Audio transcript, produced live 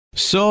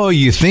So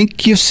you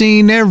think you've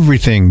seen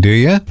everything, do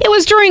you? It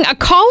was during a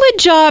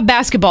college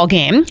basketball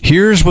game.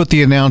 Here's what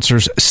the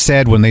announcers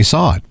said when they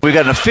saw it. We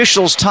got an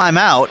official's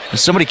timeout, and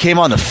somebody came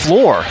on the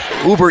floor.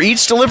 Uber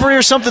Eats delivery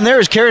or something there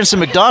is carrying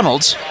some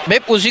McDonald's.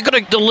 Was he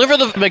going to deliver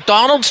the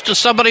McDonald's to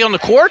somebody on the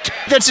court?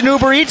 That's an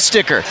Uber Eats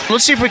sticker.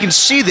 Let's see if we can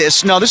see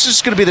this. No, this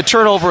is going to be the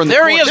turnover in the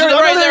There court. he is,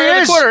 right there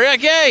in the corner.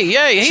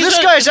 Yay. So this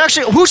guy's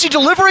actually, who's he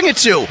delivering it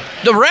to?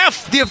 The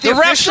ref. The ref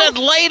official? said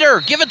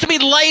later. Give it to me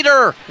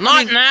later,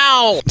 not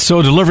now.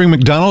 So delivering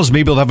McDonald's,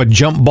 maybe they'll have a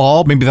jump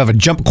ball, maybe they'll have a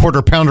jump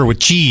quarter pounder with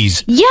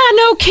cheese. Yeah,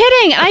 no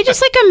kidding. I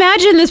just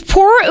imagine this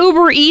poor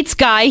Uber Eats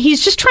guy.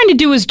 He's just trying to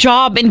do his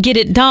job and get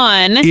it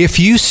done. If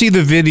you see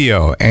the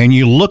video and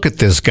you look at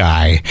this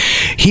guy,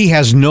 he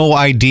has no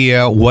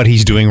idea what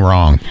he's doing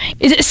wrong.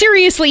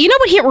 Seriously, you know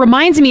what he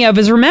reminds me of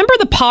is, remember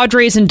the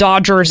Padres and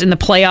Dodgers in the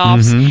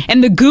playoffs,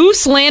 and the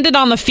goose landed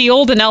on the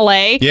field in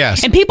LA?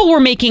 Yes. And people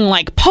were making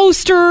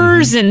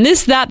posters and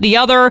this, that, the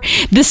other.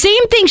 The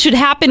same thing should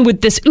happen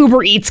with this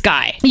Uber Eats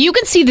guy. You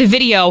can see the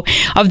video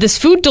of this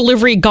food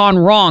delivery gone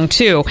wrong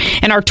too,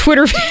 and our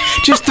Twitter.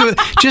 just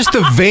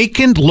the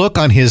vacant look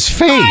on his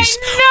face.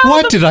 I know,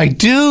 what did I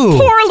do?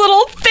 Poor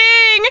little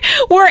thing.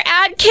 We're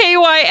at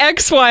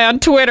KYXY on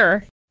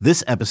Twitter.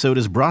 This episode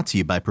is brought to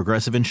you by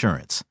Progressive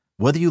Insurance.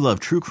 Whether you love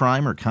true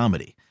crime or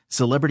comedy,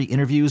 celebrity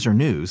interviews or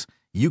news,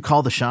 you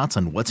call the shots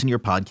on what's in your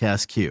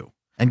podcast queue.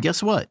 And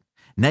guess what?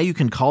 Now you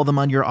can call them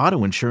on your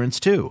auto insurance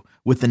too,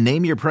 with the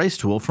Name Your Price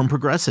tool from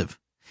Progressive.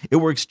 It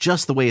works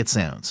just the way it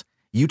sounds.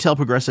 You tell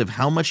Progressive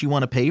how much you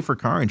want to pay for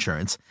car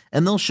insurance,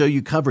 and they'll show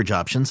you coverage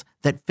options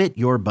that fit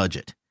your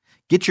budget.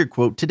 Get your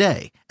quote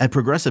today at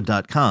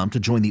Progressive.com to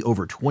join the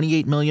over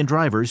 28 million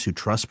drivers who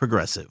trust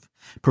Progressive.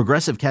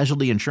 Progressive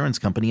Casualty Insurance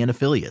Company and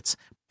Affiliates.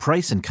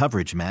 Price and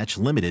coverage match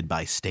limited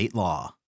by state law.